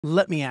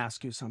Let me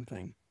ask you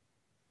something.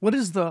 What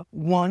is the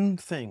one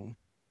thing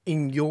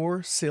in your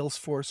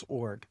Salesforce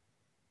org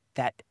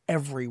that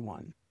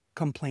everyone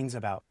complains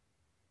about,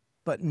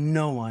 but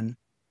no one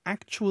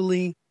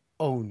actually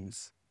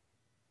owns?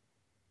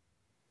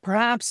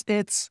 Perhaps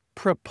it's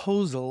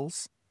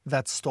proposals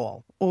that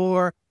stall,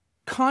 or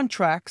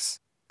contracts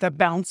that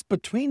bounce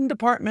between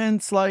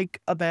departments like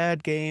a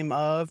bad game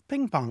of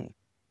ping pong.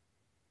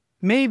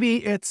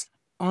 Maybe it's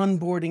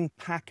onboarding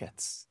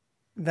packets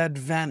that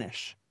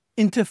vanish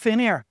into thin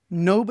air.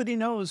 Nobody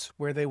knows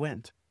where they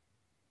went.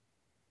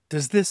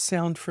 Does this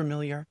sound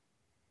familiar?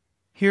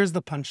 Here's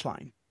the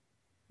punchline.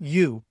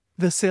 You,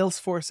 the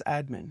Salesforce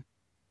admin,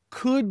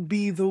 could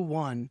be the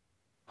one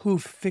who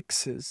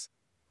fixes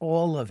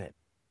all of it.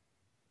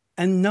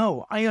 And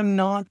no, I am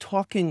not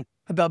talking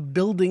about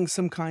building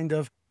some kind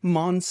of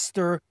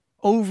monster,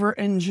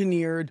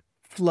 over-engineered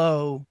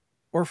flow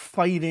or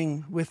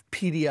fighting with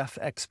PDF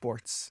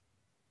exports.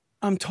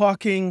 I'm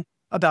talking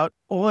about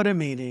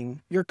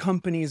automating your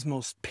company's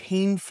most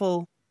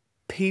painful,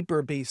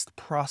 paper-based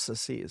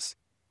processes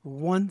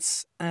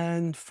once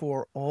and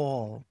for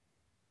all,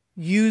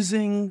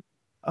 using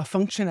a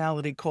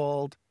functionality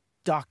called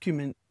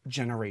document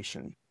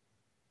generation.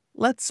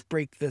 Let's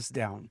break this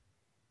down.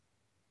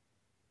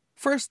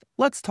 First,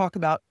 let's talk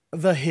about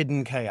the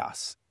hidden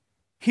chaos.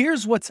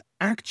 Here's what's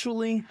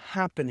actually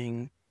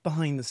happening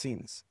behind the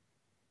scenes.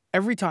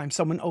 Every time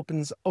someone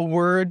opens a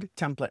Word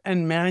template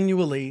and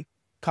manually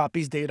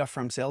copies data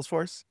from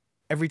Salesforce,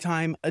 every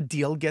time a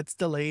deal gets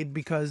delayed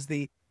because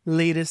the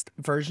latest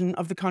version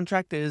of the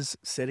contract is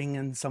sitting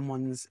in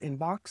someone's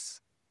inbox,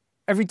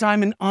 every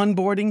time an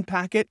onboarding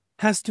packet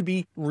has to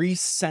be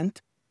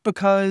resent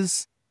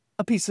because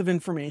a piece of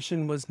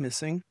information was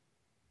missing,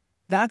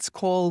 that's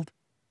called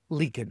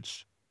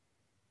leakage.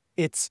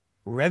 It's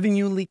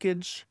revenue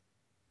leakage,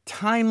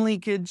 time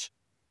leakage,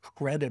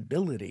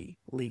 credibility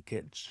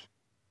leakage.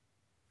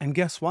 And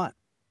guess what?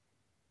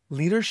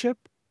 Leadership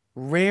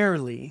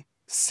rarely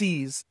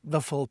sees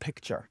the full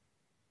picture.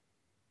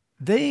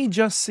 They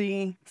just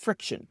see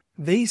friction.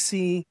 They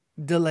see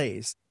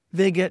delays.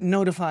 They get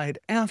notified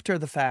after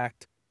the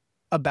fact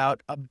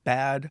about a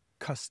bad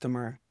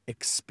customer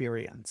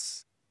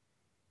experience.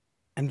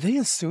 And they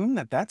assume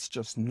that that's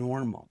just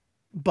normal.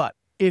 But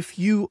if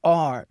you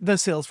are the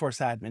Salesforce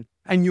admin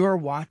and you're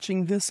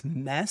watching this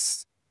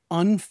mess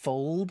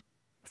unfold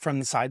from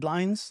the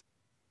sidelines,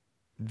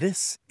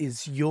 this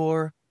is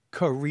your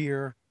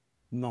career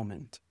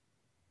moment.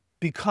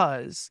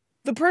 Because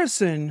the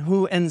person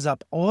who ends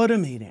up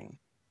automating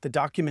the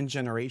document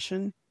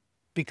generation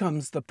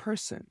becomes the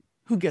person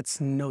who gets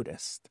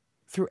noticed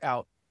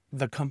throughout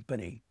the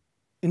company.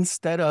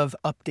 Instead of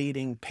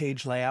updating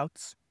page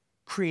layouts,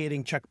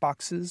 creating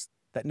checkboxes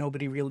that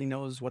nobody really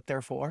knows what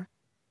they're for,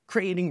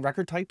 creating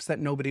record types that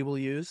nobody will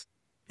use,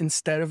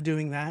 instead of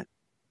doing that,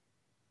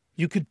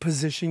 you could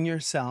position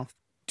yourself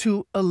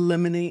to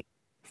eliminate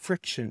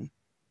friction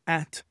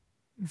at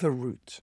the root.